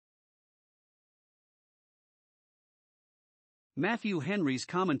Matthew Henry's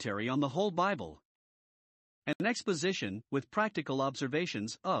Commentary on the Whole Bible. An exposition, with practical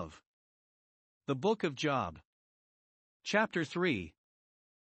observations, of the Book of Job. Chapter 3.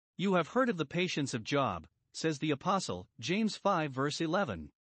 You have heard of the patience of Job, says the Apostle, James 5 verse 11.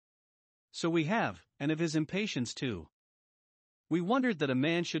 So we have, and of his impatience too. We wondered that a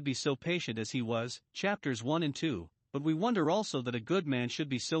man should be so patient as he was, chapters 1 and 2, but we wonder also that a good man should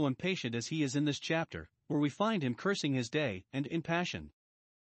be so impatient as he is in this chapter, where we find him cursing his day, and in passion.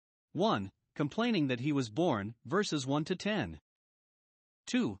 1. Complaining that he was born, verses 1 to 10.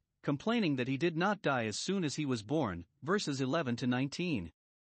 2. Complaining that he did not die as soon as he was born, verses 11 to 19.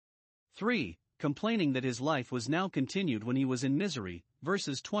 3. Complaining that his life was now continued when he was in misery,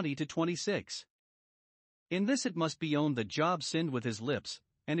 verses 20 to 26. In this it must be owned that Job sinned with his lips,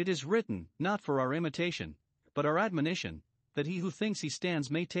 and it is written, not for our imitation, but our admonition, that he who thinks he stands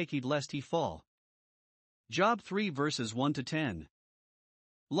may take heed lest he fall. Job 3 verses 1 to 10.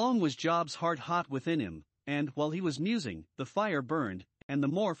 Long was Job's heart hot within him, and, while he was musing, the fire burned, and the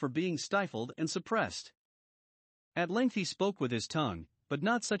more for being stifled and suppressed. At length he spoke with his tongue, but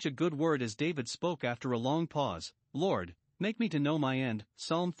not such a good word as David spoke after a long pause, Lord, make me to know my end,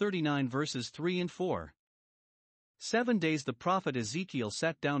 Psalm 39 verses 3 and 4. 7 days the prophet Ezekiel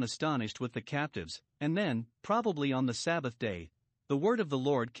sat down astonished with the captives, and then, probably on the Sabbath day, the word of the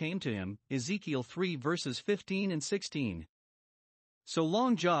Lord came to him, Ezekiel 3 verses 15 and 16. So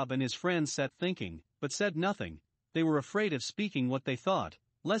long Job and his friends sat thinking, but said nothing. They were afraid of speaking what they thought,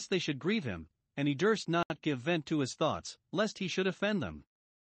 lest they should grieve him, and he durst not give vent to his thoughts, lest he should offend them.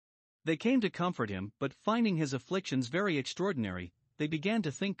 They came to comfort him, but finding his afflictions very extraordinary, they began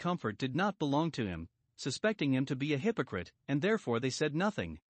to think comfort did not belong to him, suspecting him to be a hypocrite, and therefore they said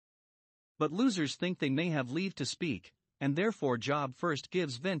nothing. But losers think they may have leave to speak, and therefore Job first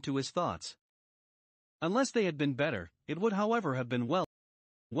gives vent to his thoughts. Unless they had been better, it would however have been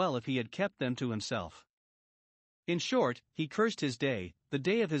well if he had kept them to himself. In short, he cursed his day, the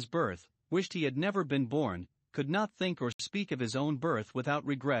day of his birth, wished he had never been born, could not think or speak of his own birth without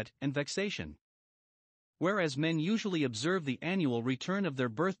regret and vexation. Whereas men usually observe the annual return of their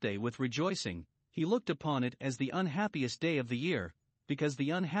birthday with rejoicing, he looked upon it as the unhappiest day of the year, because the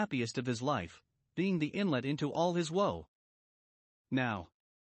unhappiest of his life, being the inlet into all his woe. Now,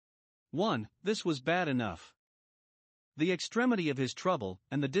 1. This was bad enough. The extremity of his trouble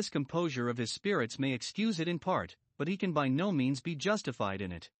and the discomposure of his spirits may excuse it in part, but he can by no means be justified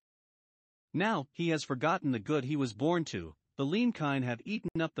in it. Now, he has forgotten the good he was born to, the lean kine have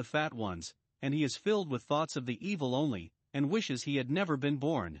eaten up the fat ones, and he is filled with thoughts of the evil only, and wishes he had never been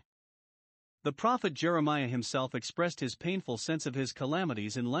born. The prophet Jeremiah himself expressed his painful sense of his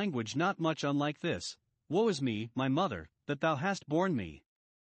calamities in language not much unlike this: Woe is me, my mother, that thou hast borne me.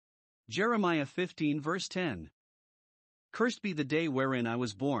 Jeremiah 15 verse 10. Cursed be the day wherein I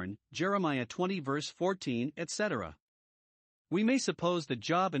was born, Jeremiah 20 verse 14, etc. We may suppose that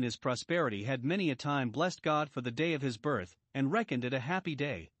Job in his prosperity had many a time blessed God for the day of his birth, and reckoned it a happy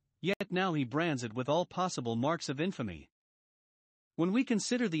day, yet now he brands it with all possible marks of infamy. When we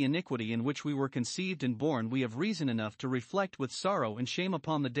consider the iniquity in which we were conceived and born, we have reason enough to reflect with sorrow and shame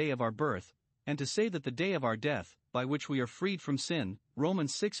upon the day of our birth, and to say that the day of our death, by which we are freed from sin,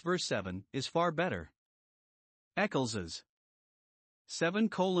 Romans 6 verse 7, is far better. Eccles's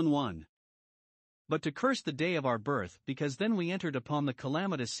 7:1. But to curse the day of our birth, because then we entered upon the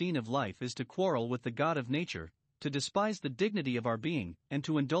calamitous scene of life, is to quarrel with the God of nature, to despise the dignity of our being, and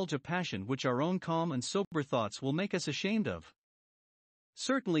to indulge a passion which our own calm and sober thoughts will make us ashamed of.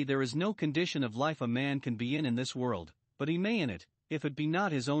 Certainly there is no condition of life a man can be in this world, but he may in it, if it be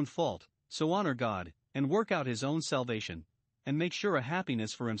not his own fault, so honor God, and work out his own salvation, and make sure a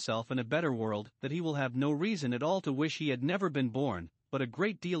happiness for himself in a better world, that he will have no reason at all to wish he had never been born, but a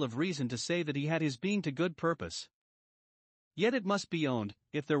great deal of reason to say that he had his being to good purpose. Yet it must be owned,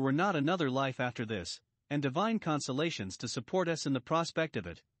 if there were not another life after this, and divine consolations to support us in the prospect of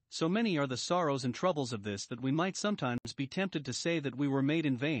it, so many are the sorrows and troubles of this that we might sometimes be tempted to say that we were made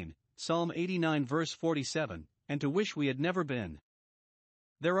in vain, Psalm 89 verse 47, and to wish we had never been.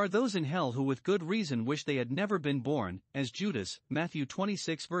 There are those in hell who with good reason wish they had never been born, as Judas, Matthew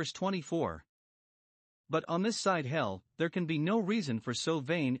 26 verse 24. But on this side hell, there can be no reason for so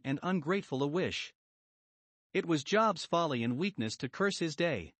vain and ungrateful a wish. It was Job's folly and weakness to curse his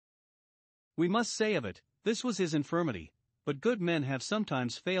day. We must say of it, this was his infirmity, but good men have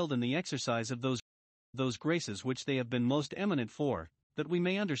sometimes failed in the exercise of those graces which they have been most eminent for, that we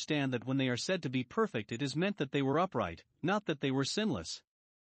may understand that when they are said to be perfect it is meant that they were upright, not that they were sinless.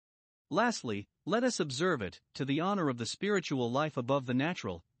 Lastly, let us observe it, to the honor of the spiritual life above the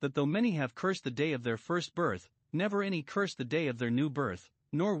natural, that though many have cursed the day of their first birth, never any curse the day of their new birth,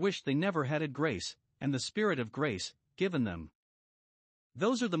 nor wish they never had it grace, and the Spirit of grace, given them.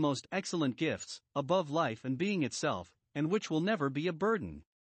 Those are the most excellent gifts, above life and being itself, and which will never be a burden.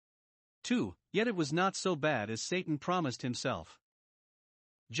 2. Yet it was not so bad as Satan promised himself.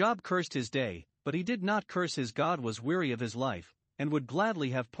 Job cursed his day, but he did not curse his God. Was weary of his life, and would gladly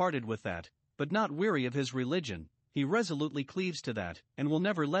have parted with that, but not weary of his religion. He resolutely cleaves to that, and will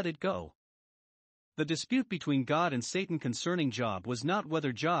never let it go. The dispute between God and Satan concerning Job was not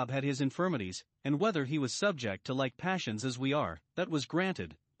whether Job had his infirmities, and whether he was subject to like passions as we are, that was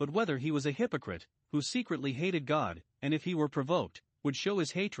granted, but whether he was a hypocrite, who secretly hated God, and if he were provoked, would show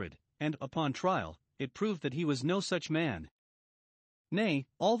his hatred, and, upon trial, it proved that he was no such man. Nay,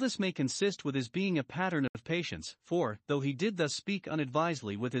 all this may consist with his being a pattern of patience, for, though he did thus speak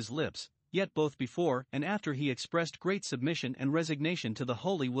unadvisedly with his lips, yet both before and after he expressed great submission and resignation to the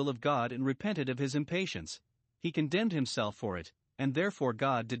holy will of God and repented of his impatience, he condemned himself for it, and therefore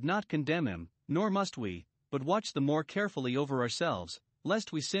God did not condemn him, nor must we, but watch the more carefully over ourselves,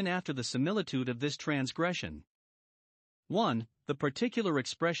 lest we sin after the similitude of this transgression. 1. The particular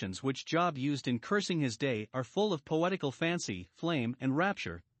expressions which Job used in cursing his day are full of poetical fancy, flame, and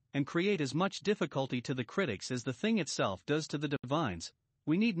rapture, and create as much difficulty to the critics as the thing itself does to the divines.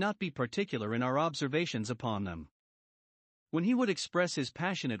 We need not be particular in our observations upon them. When he would express his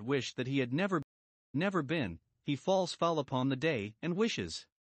passionate wish that he had never been, he falls foul upon the day, and wishes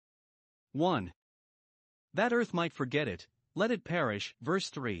 1. That earth might forget it, let it perish, verse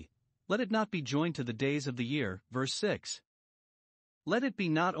 3. Let it not be joined to the days of the year, verse 6. Let it be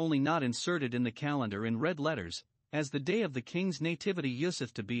not only not inserted in the calendar in red letters, as the day of the king's nativity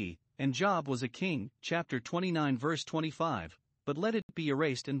useth to be, and Job was a king, chapter 29 verse 25, but let it be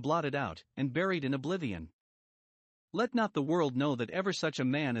erased and blotted out, and buried in oblivion. Let not the world know that ever such a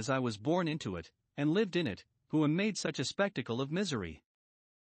man as I was born into it, and lived in it, who am made such a spectacle of misery.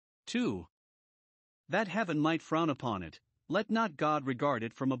 2. That heaven might frown upon it, let not God regard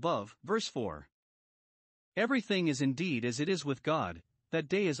it from above, verse 4. Everything is indeed as it is with God, that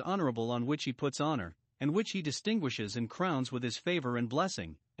day is honorable on which he puts honor, and which he distinguishes and crowns with his favor and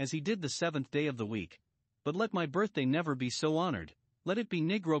blessing, as he did the seventh day of the week. But let my birthday never be so honored, let it be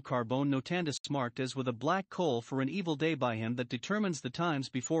nigro carbone notandus marked as with a black coal for an evil day by him that determines the times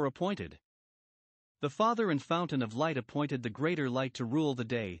before appointed. The Father and fountain of light appointed the greater light to rule the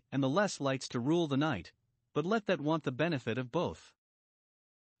day, and the less lights to rule the night, but let that want the benefit of both.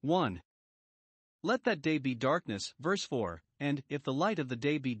 1. Let that day be darkness, verse 4, and, if the light of the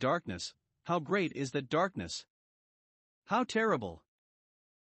day be darkness, how great is that darkness? How terrible!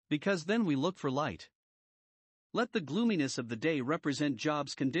 Because then we look for light. Let the gloominess of the day represent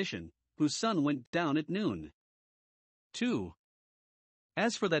Job's condition, whose sun went down at noon. 2.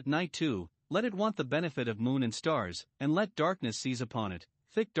 As for that night too, let it want the benefit of moon and stars, and let darkness seize upon it,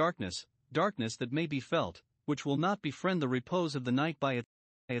 thick darkness, darkness that may be felt, which will not befriend the repose of the night by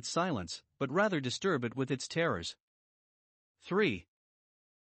its silence, but rather disturb it with its terrors. 3.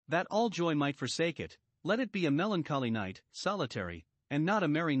 That all joy might forsake it, let it be a melancholy night, solitary, and not a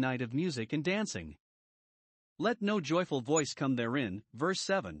merry night of music and dancing. Let no joyful voice come therein, verse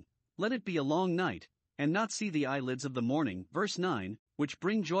 7, let it be a long night, and not see the eyelids of the morning, verse 9, which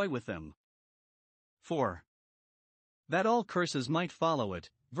bring joy with them. 4. That all curses might follow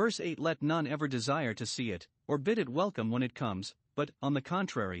it, verse 8. Let none ever desire to see it, or bid it welcome when it comes, but, on the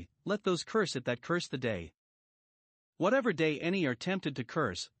contrary, let those curse it that curse the day. Whatever day any are tempted to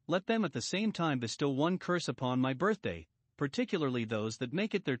curse, let them at the same time bestow one curse upon my birthday, particularly those that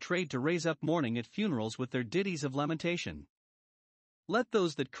make it their trade to raise up mourning at funerals with their ditties of lamentation. Let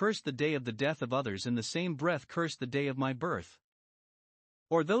those that curse the day of the death of others in the same breath curse the day of my birth.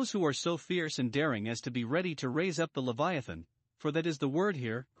 Or those who are so fierce and daring as to be ready to raise up the Leviathan, for that is the word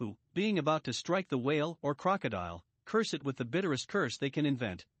here, who, being about to strike the whale or crocodile, curse it with the bitterest curse they can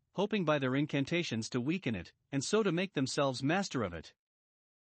invent, hoping by their incantations to weaken it, and so to make themselves master of it.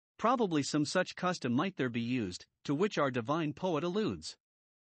 Probably some such custom might there be used, to which our divine poet alludes.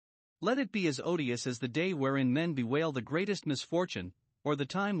 Let it be as odious as the day wherein men bewail the greatest misfortune, or the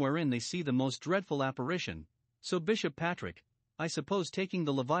time wherein they see the most dreadful apparition. So Bishop Patrick, I suppose taking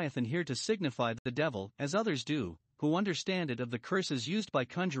the Leviathan here to signify the devil, as others do, who understand it, of the curses used by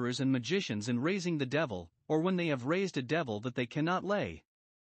conjurers and magicians in raising the devil, or when they have raised a devil that they cannot lay.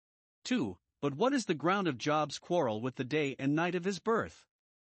 2. But what is the ground of Job's quarrel with the day and night of his birth?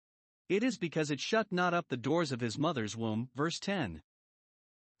 It is because it shut not up the doors of his mother's womb, verse 10.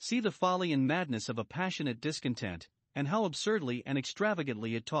 See the folly and madness of a passionate discontent, and how absurdly and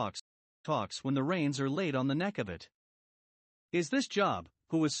extravagantly it talks when the reins are laid on the neck of it. Is this Job,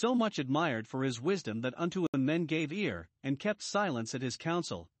 who was so much admired for his wisdom that unto him men gave ear, and kept silence at his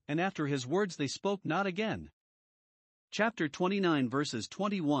counsel, and after his words they spoke not again. Chapter 29 verses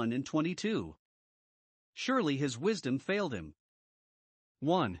 21 and 22. Surely his wisdom failed him.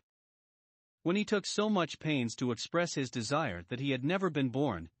 1. When he took so much pains to express his desire that he had never been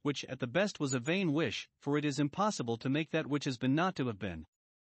born, which at the best was a vain wish, for it is impossible to make that which has been not to have been.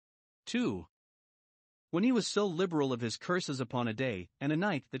 2. When he was so liberal of his curses upon a day and a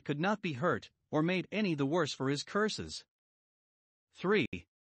night that could not be hurt, or made any the worse for his curses. 3.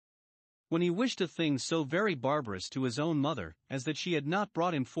 When he wished a thing so very barbarous to his own mother, as that she had not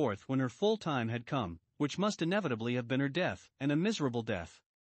brought him forth when her full time had come, which must inevitably have been her death, and a miserable death.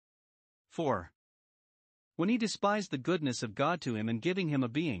 4. When he despised the goodness of God to him in giving him a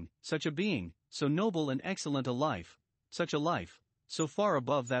being, so noble and excellent a life, such a life, so far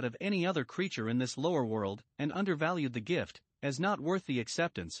above that of any other creature in this lower world, and undervalued the gift, as not worth the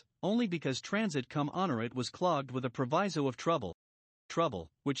acceptance, only because transit cum honor it was clogged with a proviso of trouble,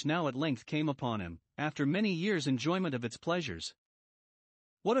 which now at length came upon him, after many years' enjoyment of its pleasures.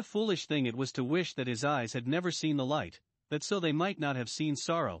 What a foolish thing it was to wish that his eyes had never seen the light, that so they might not have seen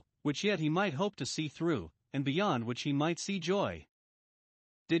sorrow, which yet he might hope to see through, and beyond which he might see joy.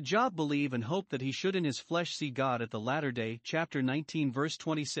 Did Job believe and hope that he should in his flesh see God at the latter day, chapter 19 verse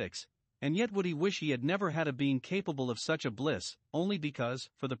 26, and yet would he wish he had never had a being capable of such a bliss, only because,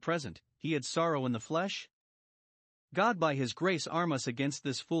 for the present, he had sorrow in the flesh? God by his grace arm us against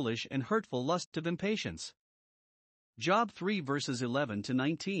this foolish and hurtful lust of impatience. Job 3 verses 11 to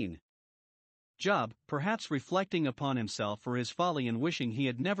 19. Job, perhaps reflecting upon himself for his folly in wishing he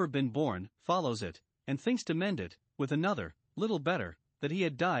had never been born, follows it, and thinks to mend it, with another, little better, that he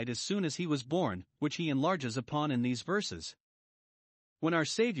had died as soon as he was born, which he enlarges upon in these verses. When our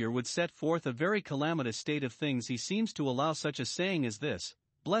Savior would set forth a very calamitous state of things, he seems to allow such a saying as this: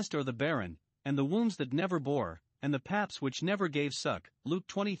 Blessed are the barren, and the wombs that never bore, and the paps which never gave suck, Luke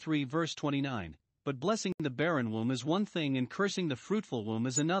 23 verse 29, but blessing the barren womb is one thing and cursing the fruitful womb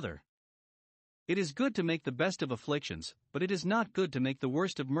is another. It is good to make the best of afflictions, but it is not good to make the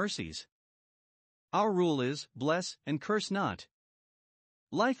worst of mercies. Our rule is, bless and curse not.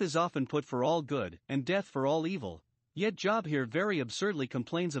 Life is often put for all good, and death for all evil, yet Job here very absurdly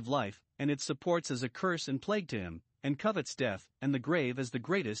complains of life, and its supports as a curse and plague to him, and covets death, and the grave as the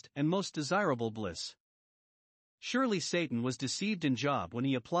greatest and most desirable bliss. Surely Satan was deceived in Job when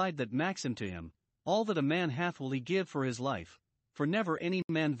he applied that maxim to him: all that a man hath will he give for his life, for never any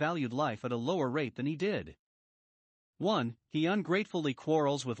man valued life at a lower rate than he did. 1. He ungratefully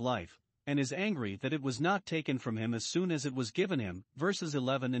quarrels with life, and is angry that it was not taken from him as soon as it was given him, verses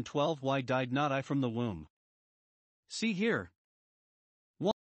 11 and 12. Why died not I from the womb? See here.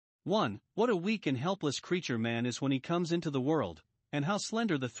 1. What a weak and helpless creature man is when he comes into the world, and how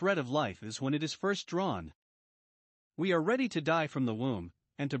slender the thread of life is when it is first drawn. We are ready to die from the womb,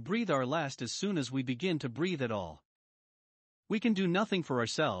 and to breathe our last as soon as we begin to breathe at all. We can do nothing for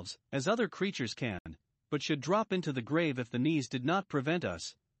ourselves, as other creatures can, but should drop into the grave if the knees did not prevent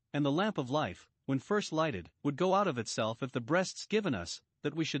us, and the lamp of life, when first lighted, would go out of itself if the breasts given us,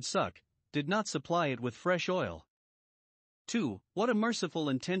 that we should suck, did not supply it with fresh oil. 2. What a merciful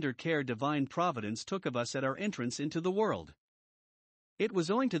and tender care divine providence took of us at our entrance into the world. It was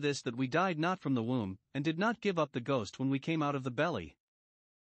owing to this that we died not from the womb, and did not give up the ghost when we came out of the belly.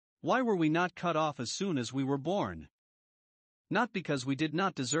 Why were we not cut off as soon as we were born? Not because we did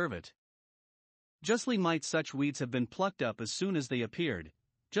not deserve it. Justly might such weeds have been plucked up as soon as they appeared,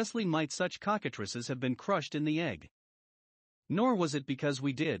 justly might such cockatrices have been crushed in the egg. Nor was it because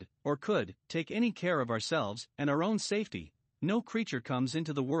we did, or could, take any care of ourselves and our own safety. No creature comes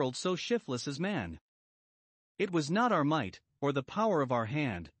into the world so shiftless as man. It was not our might, or the power of our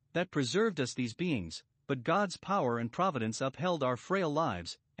hand, that preserved us these beings, but God's power and providence upheld our frail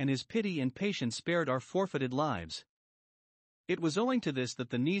lives, and his pity and patience spared our forfeited lives. It was owing to this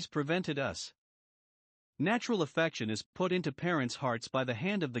that the knees prevented us. Natural affection is put into parents' hearts by the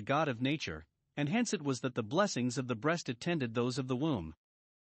hand of the God of nature, and hence it was that the blessings of the breast attended those of the womb.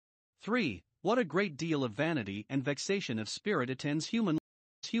 3. What a great deal of vanity and vexation of spirit attends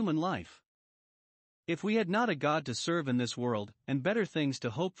human life. If we had not a God to serve in this world, and better things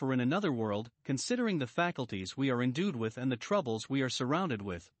to hope for in another world, considering the faculties we are endued with and the troubles we are surrounded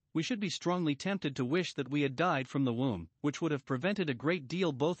with, we should be strongly tempted to wish that we had died from the womb, which would have prevented a great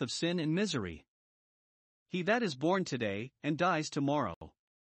deal both of sin and misery. He that is born today, and dies tomorrow,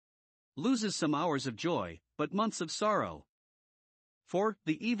 loses some hours of joy, but months of sorrow. 4.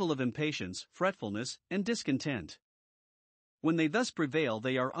 The evil of impatience, fretfulness, and discontent. When they thus prevail,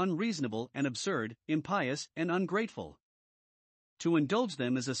 they are unreasonable and absurd, impious and ungrateful. To indulge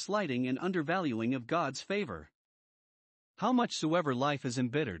them is a slighting and undervaluing of God's favor. How much soever life is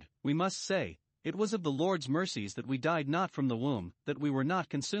embittered, we must say, it was of the Lord's mercies that we died not from the womb, that we were not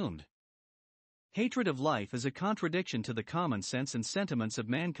consumed. Hatred of life is a contradiction to the common sense and sentiments of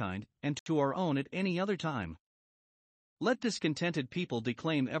mankind, and to our own at any other time. Let discontented people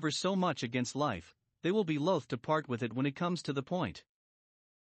declaim ever so much against life, they will be loath to part with it when it comes to the point.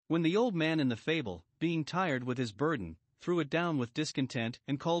 When the old man in the fable, being tired with his burden, threw it down with discontent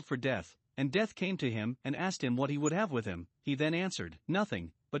and called for death, and death came to him and asked him what he would have with him, he then answered,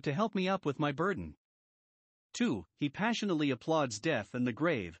 "Nothing, but to help me up with my burden." 2. He passionately applauds death and the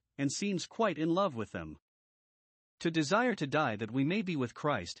grave, and seems quite in love with them. To desire to die that we may be with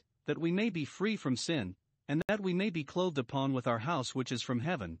Christ, that we may be free from sin, and that we may be clothed upon with our house which is from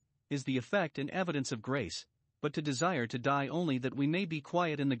heaven, is the effect and evidence of grace, but to desire to die only that we may be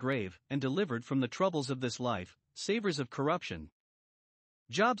quiet in the grave, and delivered from the troubles of this life, savors of corruption.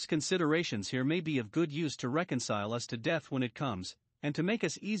 Job's considerations here may be of good use to reconcile us to death when it comes, and to make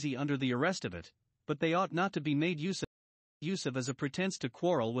us easy under the arrest of it, but they ought not to be made use of as a pretense to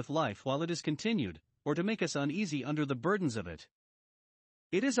quarrel with life while it is continued, or to make us uneasy under the burdens of it.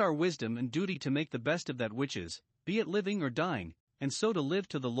 It is our wisdom and duty to make the best of that which is, be it living or dying, and so to live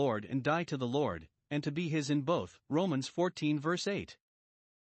to the Lord and die to the Lord, and to be His in both. Romans 14 verse 8.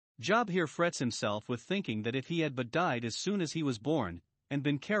 Job here frets himself with thinking that if he had but died as soon as he was born, and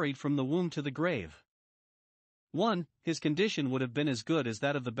been carried from the womb to the grave, 1. His condition would have been as good as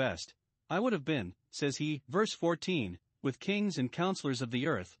that of the best. I would have been, says he, verse 14, with kings and counselors of the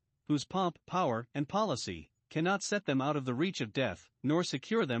earth, whose pomp, power, and policy cannot set them out of the reach of death, nor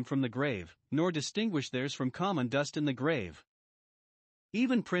secure them from the grave, nor distinguish theirs from common dust in the grave.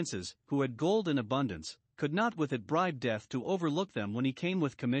 Even princes, who had gold in abundance, could not with it bribe death to overlook them when he came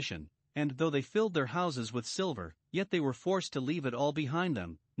with commission, and though they filled their houses with silver, yet they were forced to leave it all behind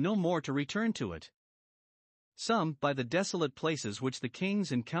them, no more to return to it. Some, by the desolate places which the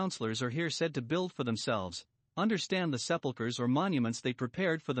kings and counselors are here said to build for themselves, understand the sepulchres or monuments they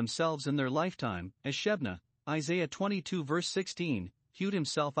prepared for themselves in their lifetime, as Shebna, Isaiah 22 verse 16, hewed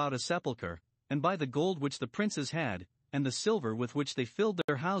himself out a sepulchre, and by the gold which the princes had, and the silver with which they filled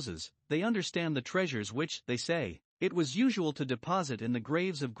their houses, they understand the treasures which, they say, it was usual to deposit in the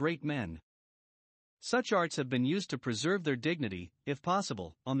graves of great men. Such arts have been used to preserve their dignity, if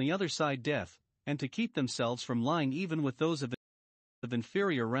possible, on the other side death, and to keep themselves from lying even with those of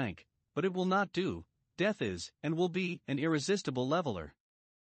inferior rank, but it will not do. Death is, and will be, an irresistible leveler.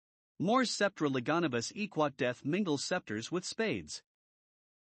 Mors sceptra leganibus equat, death mingles scepters with spades.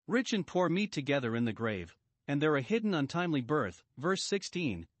 Rich and poor meet together in the grave, and there a hidden untimely birth, verse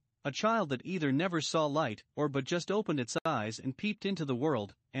 16, a child that either never saw light, or but just opened its eyes and peeped into the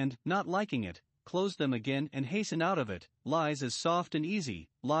world, and, not liking it, closed them again and hastened out of it, lies as soft and easy,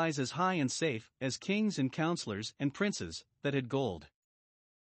 lies as high and safe, as kings and counselors and princes, that had gold.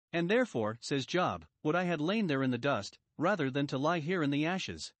 And therefore, says Job, would I had lain there in the dust, rather than to lie here in the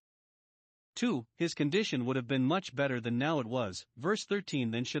ashes. 2. His condition would have been much better than now it was, verse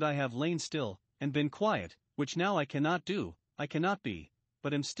 13, then should I have lain still, and been quiet, which now I cannot do, I cannot be,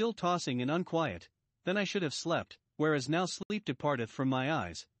 but am still tossing and unquiet, then I should have slept, whereas now sleep departeth from my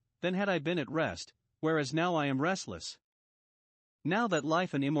eyes, then had I been at rest, whereas now I am restless. Now that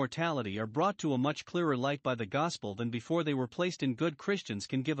life and immortality are brought to a much clearer light by the gospel than before they were placed in, good Christians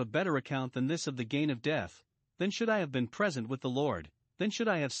can give a better account than this of the gain of death. Then should I have been present with the Lord, then should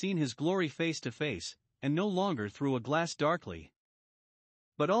I have seen His glory face to face, and no longer through a glass darkly.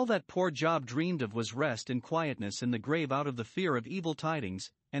 But all that poor Job dreamed of was rest and quietness in the grave, out of the fear of evil tidings,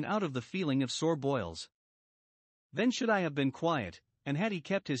 and out of the feeling of sore boils. Then should I have been quiet, and had he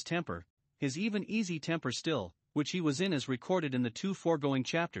kept his temper, his even easy temper still, which he was in as recorded in the 2 foregoing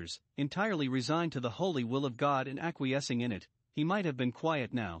chapters, entirely resigned to the holy will of God and acquiescing in it, he might have been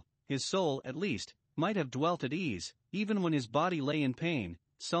quiet now, his soul, at least, might have dwelt at ease, even when his body lay in pain.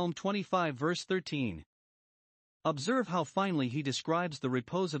 Psalm 25 verse 13. Observe how finely he describes the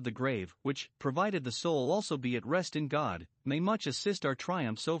repose of the grave, which, provided the soul also be at rest in God, may much assist our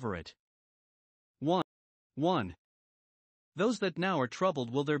triumphs over it. 1. Those that now are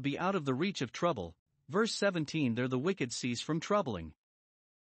troubled will there be out of the reach of trouble. Verse 17, there the wicked cease from troubling.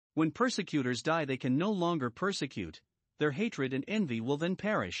 When persecutors die they can no longer persecute, their hatred and envy will then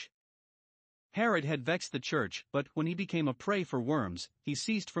perish. Herod had vexed the church, but when he became a prey for worms, he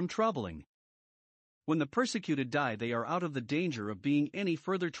ceased from troubling. When the persecuted die they are out of the danger of being any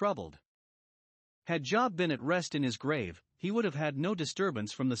further troubled. Had Job been at rest in his grave, he would have had no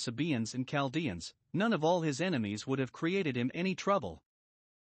disturbance from the Sabaeans and Chaldeans, none of all his enemies would have created him any trouble.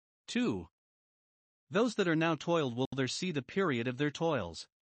 2. Those that are now toiled will there see the period of their toils.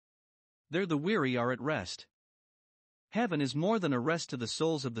 There the weary are at rest. Heaven is more than a rest to the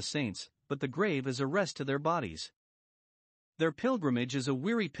souls of the saints, but the grave is a rest to their bodies. Their pilgrimage is a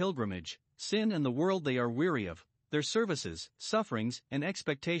weary pilgrimage, sin and the world they are weary of, their services, sufferings, and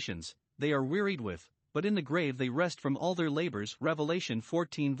expectations, they are wearied with, but in the grave they rest from all their labors. Revelation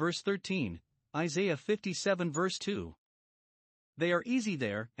 14 verse 13, Isaiah 57 verse 2. They are easy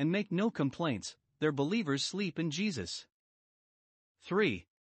there and make no complaints, their believers sleep in Jesus. 3.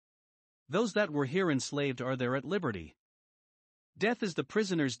 Those that were here enslaved are there at liberty. Death is the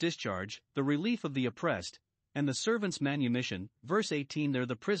prisoner's discharge, the relief of the oppressed, and the servant's manumission. Verse 18. They're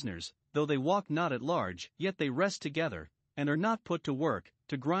the prisoners, though they walk not at large, yet they rest together, and are not put to work,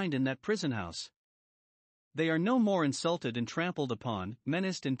 to grind in that prison house. They are no more insulted and trampled upon,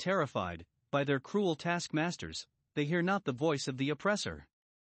 menaced and terrified, by their cruel taskmasters, they hear not the voice of the oppressor.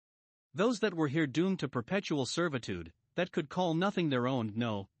 Those that were here doomed to perpetual servitude, that could call nothing their own,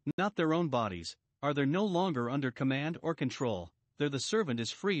 no, not their own bodies, are there no longer under command or control. There the servant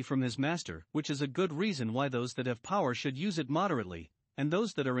is free from his master, which is a good reason why those that have power should use it moderately, and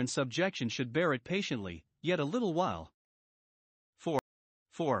those that are in subjection should bear it patiently, yet a little while.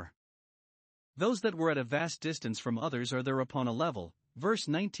 4. Those that were at a vast distance from others are there upon a level. Verse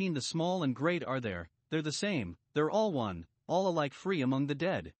 19. The small and great are there, they're the same, they're all one, all alike free among the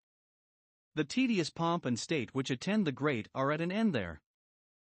dead. The tedious pomp and state which attend the great are at an end there.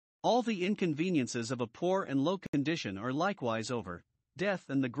 All the inconveniences of a poor and low condition are likewise over, death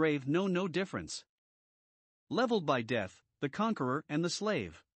and the grave know no difference. Leveled by death, the conqueror and the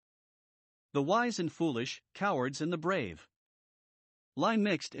slave. The wise and foolish, cowards and the brave, lie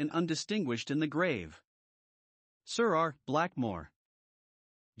mixed and undistinguished in the grave. Sir R. Blackmore.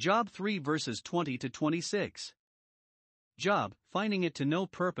 Job 3 verses 20 to 26. Job, finding it to no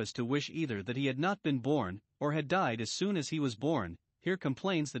purpose to wish either that he had not been born, or had died as soon as he was born, here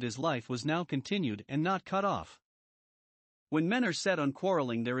complains that his life was now continued and not cut off. When men are set on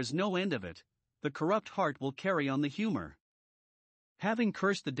quarreling, there is no end of it, the corrupt heart will carry on the humor. Having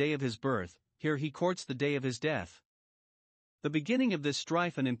cursed the day of his birth, here he courts the day of his death. The beginning of this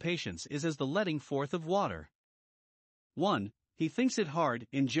strife and impatience is as the letting forth of water. 1. He thinks it hard,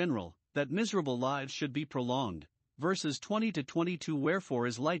 in general, that miserable lives should be prolonged. Verses 20 to 22. Wherefore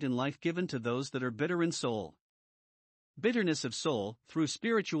is light in life given to those that are bitter in soul. Bitterness of soul, through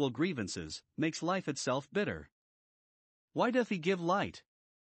spiritual grievances, makes life itself bitter. Why doth he give light?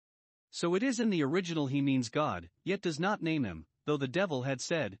 So it is in the original he means God, yet does not name him, though the devil had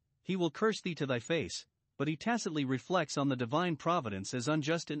said, he will curse thee to thy face, but he tacitly reflects on the divine providence as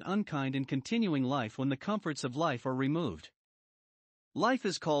unjust and unkind in continuing life when the comforts of life are removed. Life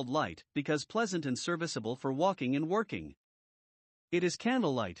is called light, because pleasant and serviceable for walking and working. It is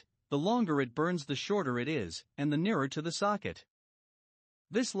candlelight, the longer it burns the shorter it is, and the nearer to the socket.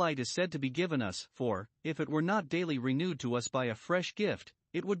 This light is said to be given us, for, if it were not daily renewed to us by a fresh gift,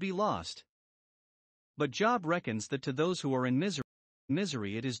 it would be lost. But Job reckons that to those who are in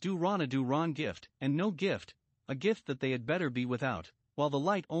misery it is due ron gift, and no gift, a gift that they had better be without, while the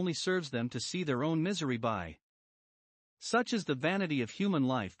light only serves them to see their own misery by. Such is the vanity of human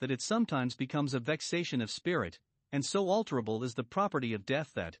life that it sometimes becomes a vexation of spirit, and so alterable is the property of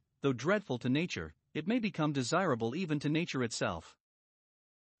death that, though dreadful to nature, it may become desirable even to nature itself.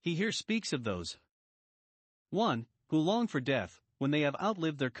 He here speaks of those 1. Who long for death, when they have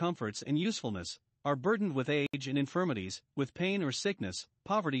outlived their comforts and usefulness, are burdened with age and infirmities, with pain or sickness,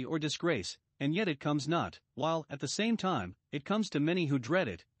 poverty or disgrace, and yet it comes not, while, at the same time, it comes to many who dread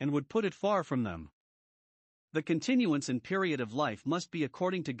it, and would put it far from them. The continuance and period of life must be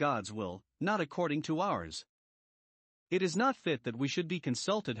according to God's will, not according to ours. It is not fit that we should be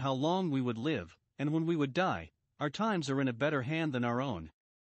consulted how long we would live, and when we would die. Our times are in a better hand than our own.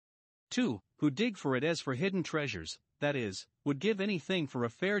 2. Who dig for it as for hidden treasures, that is, would give anything for a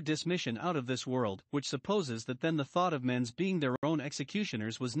fair dismission out of this world, which supposes that then the thought of men's being their own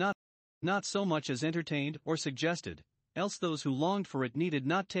executioners was not so much as entertained or suggested, else those who longed for it needed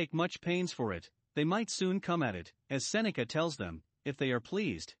not take much pains for it, they might soon come at it, as Seneca tells them, if they are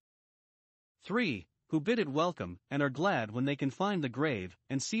pleased. 3. Who bid it welcome, and are glad when they can find the grave,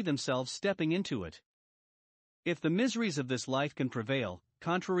 and see themselves stepping into it. If the miseries of this life can prevail,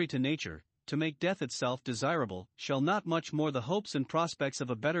 contrary to nature, to make death itself desirable, shall not much more the hopes and prospects of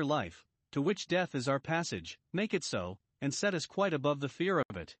a better life, to which death is our passage, make it so, and set us quite above the fear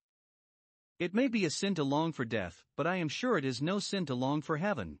of it. It may be a sin to long for death, but I am sure it is no sin to long for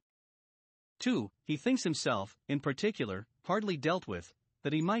heaven. 2. He thinks himself, in particular, hardly dealt with,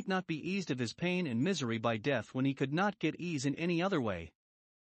 that he might not be eased of his pain and misery by death when he could not get ease in any other way.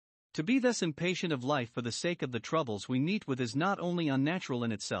 To be thus impatient of life for the sake of the troubles we meet with is not only unnatural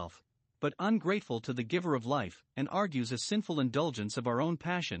in itself, but ungrateful to the giver of life, and argues a sinful indulgence of our own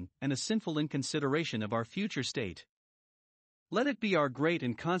passion and a sinful inconsideration of our future state. Let it be our great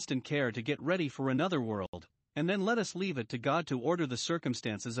and constant care to get ready for another world, and then let us leave it to God to order the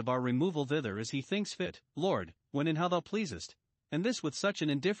circumstances of our removal thither as he thinks fit, Lord, when and how thou pleasest, and this with such an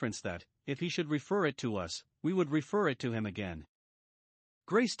indifference that, if he should refer it to us, we would refer it to him again.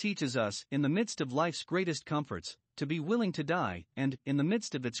 Grace teaches us, in the midst of life's greatest comforts, to be willing to die, and, in the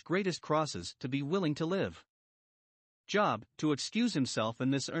midst of its greatest crosses, to be willing to live. Job, to excuse himself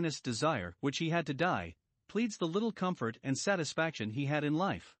in this earnest desire which he had to die, pleads the little comfort and satisfaction he had in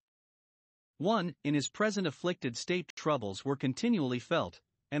life. 1. In his present afflicted state, troubles were continually felt,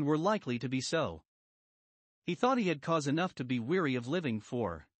 and were likely to be so. He thought he had cause enough to be weary of living,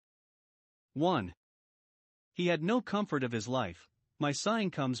 for 1. He had no comfort of his life. My sighing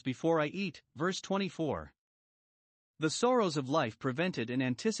comes before I eat, verse 24. The sorrows of life prevented and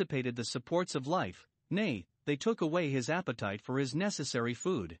anticipated the supports of life, nay, they took away his appetite for his necessary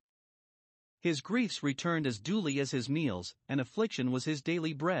food. His griefs returned as duly as his meals, and affliction was his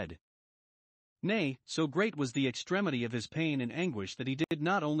daily bread. Nay, so great was the extremity of his pain and anguish that he did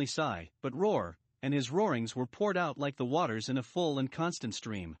not only sigh, but roar, and his roarings were poured out like the waters in a full and constant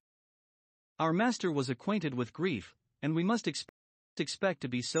stream. Our Master was acquainted with grief, and we must expect to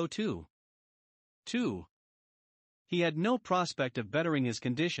be so too. 2. He had no prospect of bettering his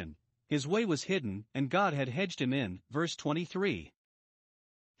condition, his way was hidden, and God had hedged him in, verse 23.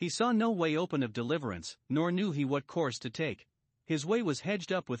 He saw no way open of deliverance, nor knew he what course to take. His way was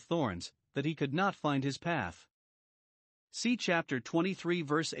hedged up with thorns, that he could not find his path. See chapter 23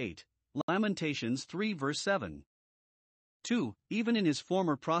 verse 8, Lamentations 3 verse 7. 2. Even in his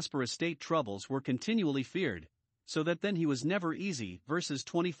former prosperous state troubles were continually feared, so that then he was never easy, verses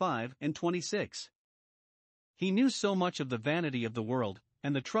 25 and 26. He knew so much of the vanity of the world,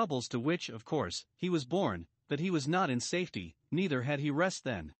 and the troubles to which, of course, he was born, that he was not in safety, neither had he rest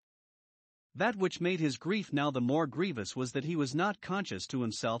then. That which made his grief now the more grievous was that he was not conscious to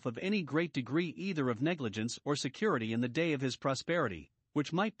himself of any great degree either of negligence or security in the day of his prosperity,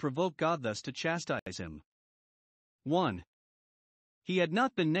 which might provoke God thus to chastise him. 1. He had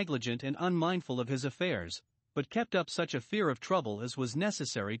not been negligent and unmindful of his affairs, but kept up such a fear of trouble as was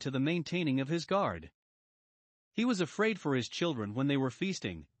necessary to the maintaining of his guard. He was afraid for his children when they were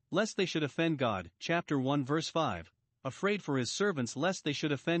feasting, lest they should offend God, chapter 1 verse 5, afraid for his servants lest they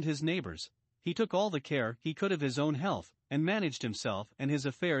should offend his neighbors. He took all the care he could of his own health, and managed himself and his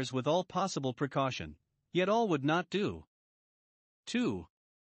affairs with all possible precaution, yet all would not do. 2.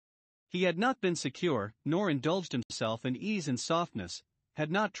 He had not been secure, nor indulged himself in ease and softness, had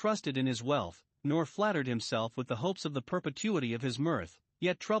not trusted in his wealth, nor flattered himself with the hopes of the perpetuity of his mirth,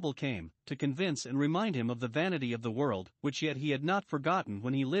 yet trouble came, to convince and remind him of the vanity of the world, which yet he had not forgotten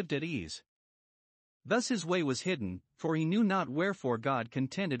when he lived at ease. Thus his way was hidden, for he knew not wherefore God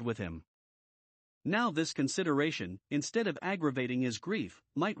contended with him. Now this consideration, instead of aggravating his grief,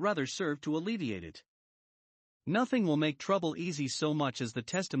 might rather serve to alleviate it. Nothing will make trouble easy so much as the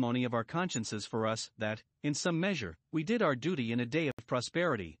testimony of our consciences for us, that, in some measure, we did our duty in a day of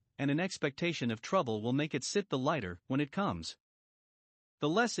prosperity, and an expectation of trouble will make it sit the lighter when it comes. The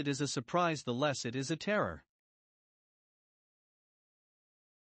less it is a surprise, the less it is a terror.